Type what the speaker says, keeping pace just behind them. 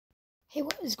Hey,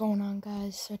 what is going on,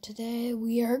 guys? So today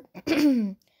we are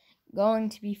going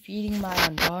to be feeding my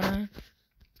Ondana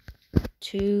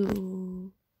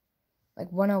to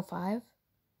like 105.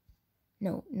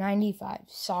 No, 95.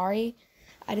 Sorry.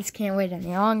 I just can't wait any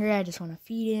longer. I just want to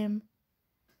feed him.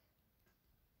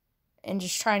 And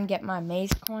just try and get my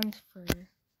maze coins for...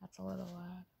 That's a little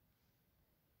loud.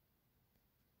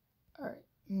 Alright,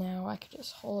 now I could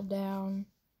just hold down.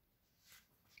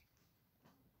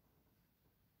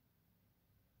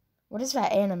 What is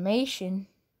that animation?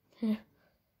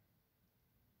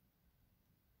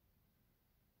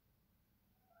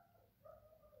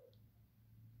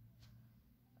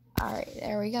 Alright,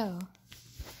 there we go.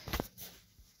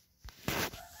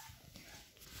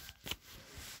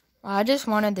 I just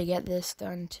wanted to get this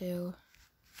done too.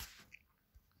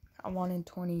 I wanted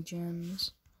 20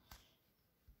 gems.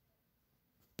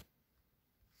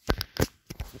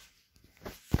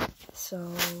 So...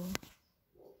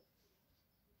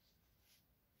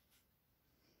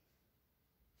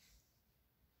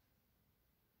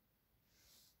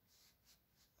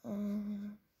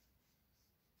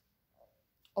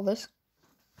 Oh, this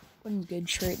one's good.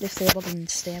 Trait disabled and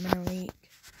stamina weak.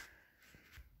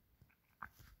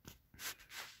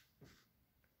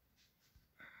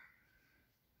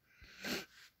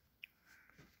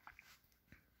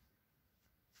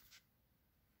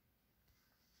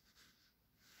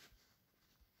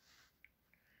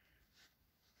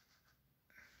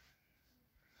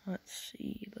 Let's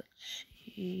see.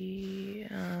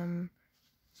 I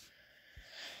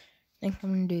think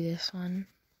I'm gonna do this one.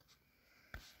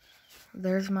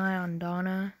 There's my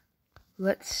Ondana.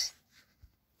 Let's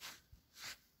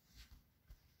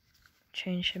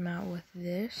change him out with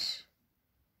this.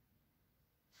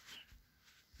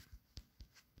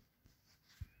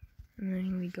 And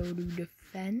then we go to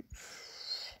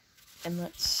defense. And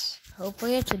let's,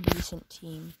 hopefully it's a decent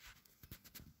team.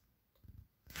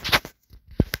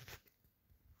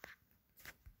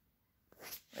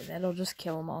 That'll just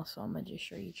kill them all, so I'm gonna just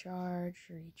recharge.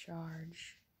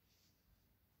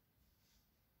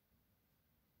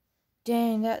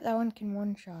 Dang, that one can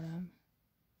one-shot him.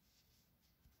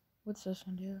 What's this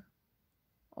one do?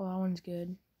 Oh, that one's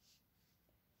good.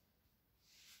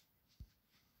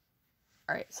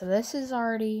 Alright, so this is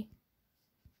already...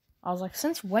 I was like,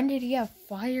 since when did he have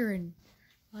fire and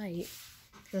light?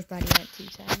 Because I thought he went 2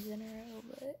 times in a row,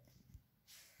 but...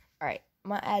 Alright,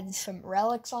 I'm gonna add some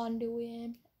relics onto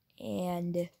him.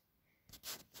 And...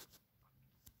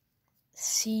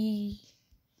 see...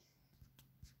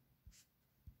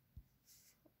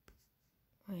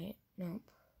 Wait, nope.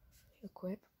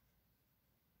 Equip.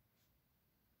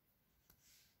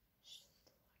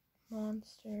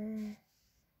 Monster.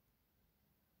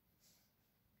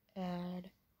 Add.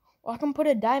 Oh, I can put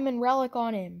a diamond relic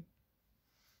on him.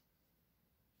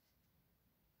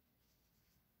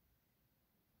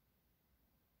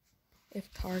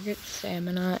 If target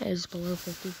stamina is below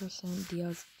 50%,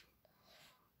 deals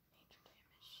major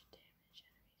damage.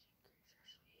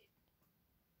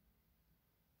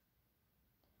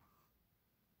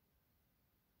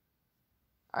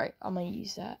 Alright, I'm gonna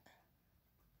use that.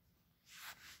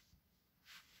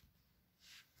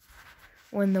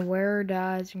 When the wearer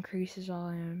dies, increases all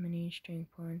enemy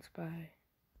strength points by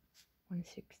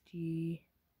 160.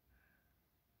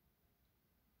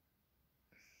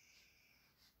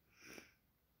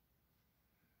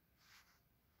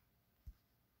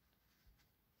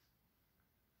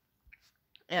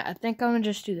 Yeah, I think I'm gonna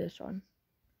just do this one.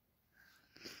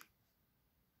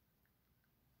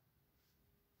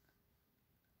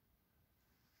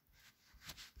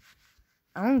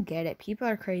 I don't get it. People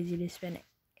are crazy to spend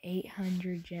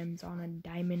 800 gems on a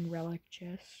diamond relic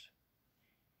chest.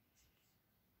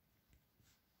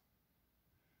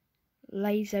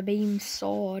 Laser beam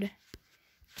sword.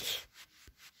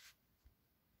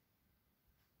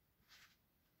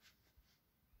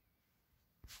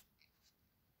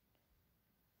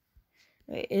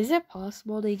 Wait, is it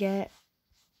possible to get...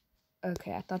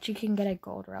 Okay, I thought you can get a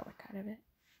gold relic out of it.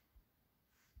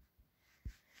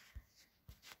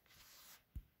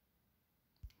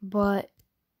 But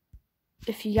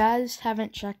if you guys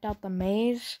haven't checked out the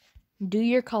maze, do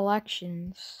your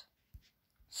collections.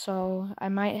 So I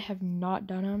might have not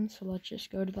done them, so let's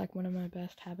just go to like one of my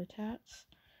best habitats.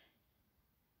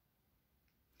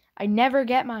 I never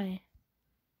get my...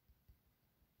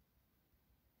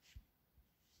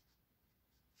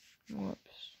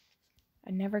 Whoops.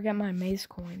 I never get my maze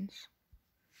coins.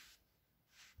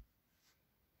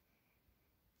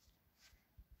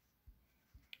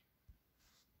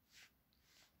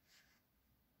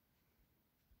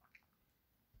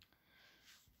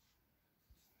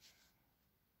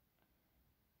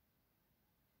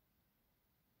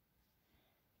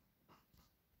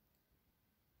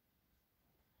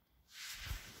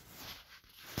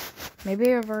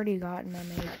 Maybe I've already gotten my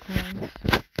mage coins.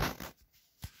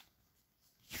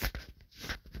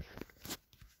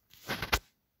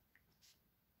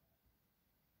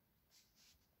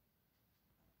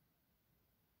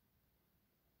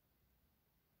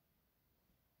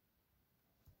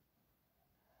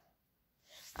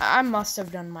 I must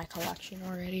have done my collection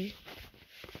already.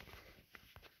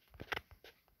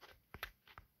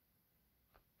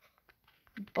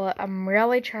 But I'm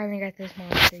really trying to get this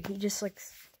monster. He just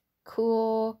looks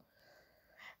cool.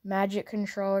 Magic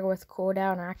controller with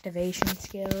cooldown activation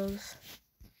skills.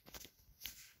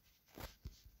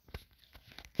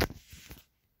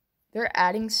 They're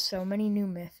adding so many new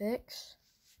mythics.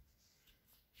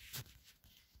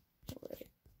 Wait.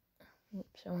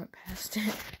 Oops, I went past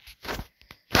it.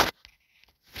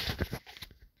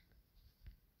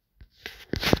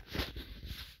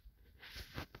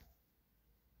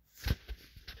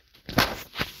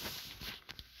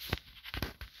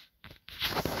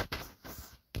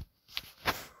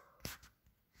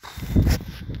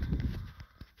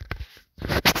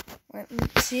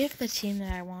 Let's see if the team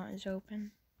that I want is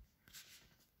open.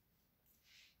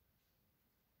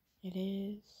 It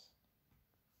is.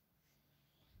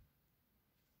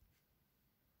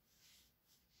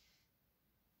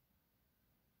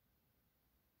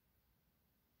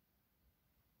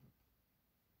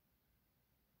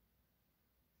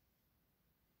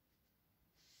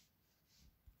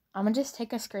 I'm gonna just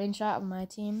take a screenshot of my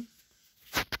team.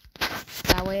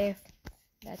 That way, if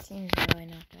that team's really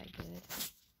not that good.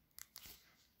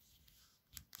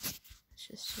 Let's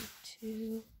just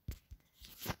do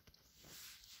 2.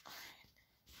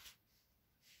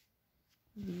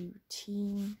 View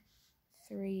team.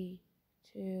 3,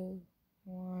 2,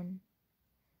 1.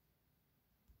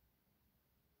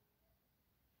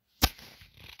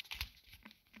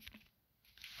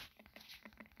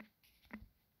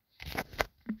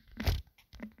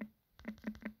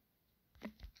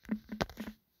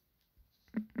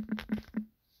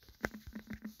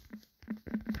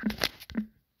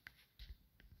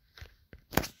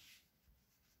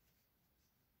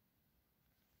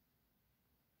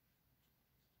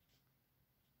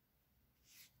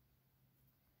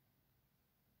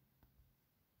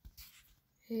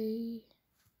 Hey.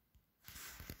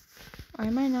 Why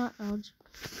am I not eligible?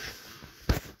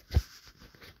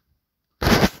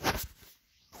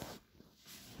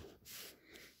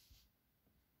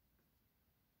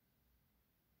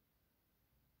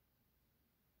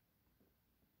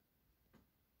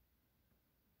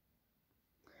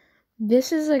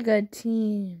 This is a good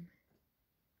team.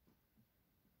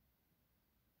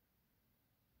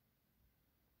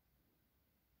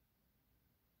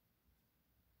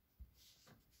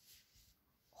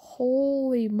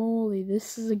 Holy moly,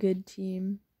 this is a good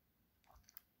team.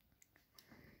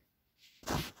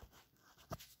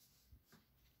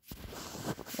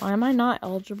 Why am I not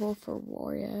eligible for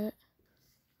war yet?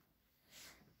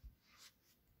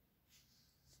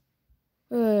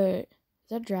 Wait, is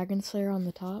that Dragon Slayer on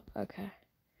the top? Okay.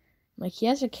 Like, he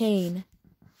has a cane.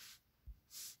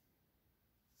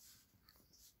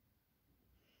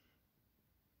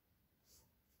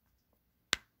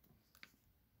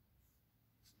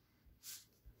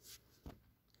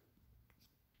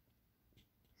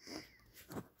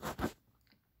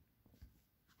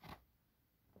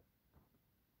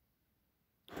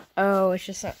 Oh, it's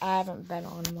just that I haven't been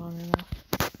on long enough.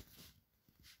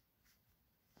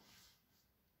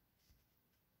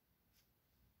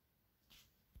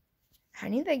 I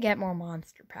need to get more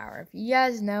monster power. If you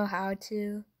guys know how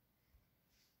to.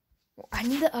 I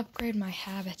need to upgrade my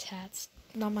habitats.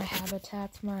 Not my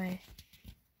habitats, my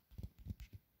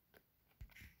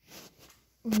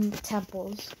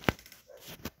temples.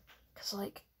 Because,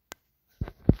 like,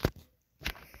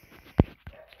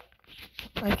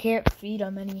 I can't feed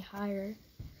them any higher.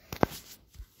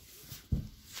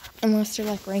 Unless they're,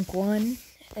 like, rank 1. And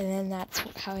then that's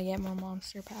how I get more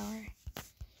monster power.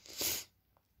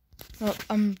 Well,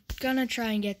 I'm gonna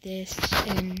try and get this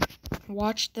and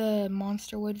watch the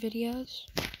Monster Wood videos.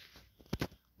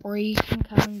 Or you can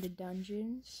come into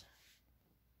dungeons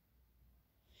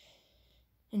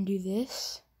and do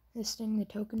this thing, the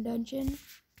token dungeon.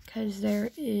 Because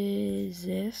there is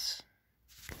this.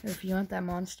 If you want that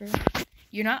monster.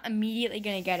 You're not immediately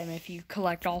gonna get him if you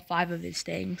collect all 5 of his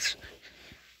things.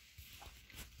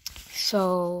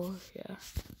 So, yeah.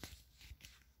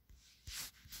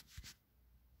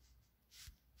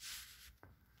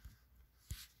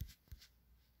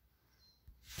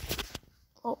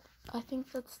 Well, I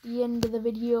think that's the end of the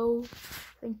video.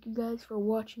 Thank you guys for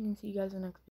watching and see you guys in the next video.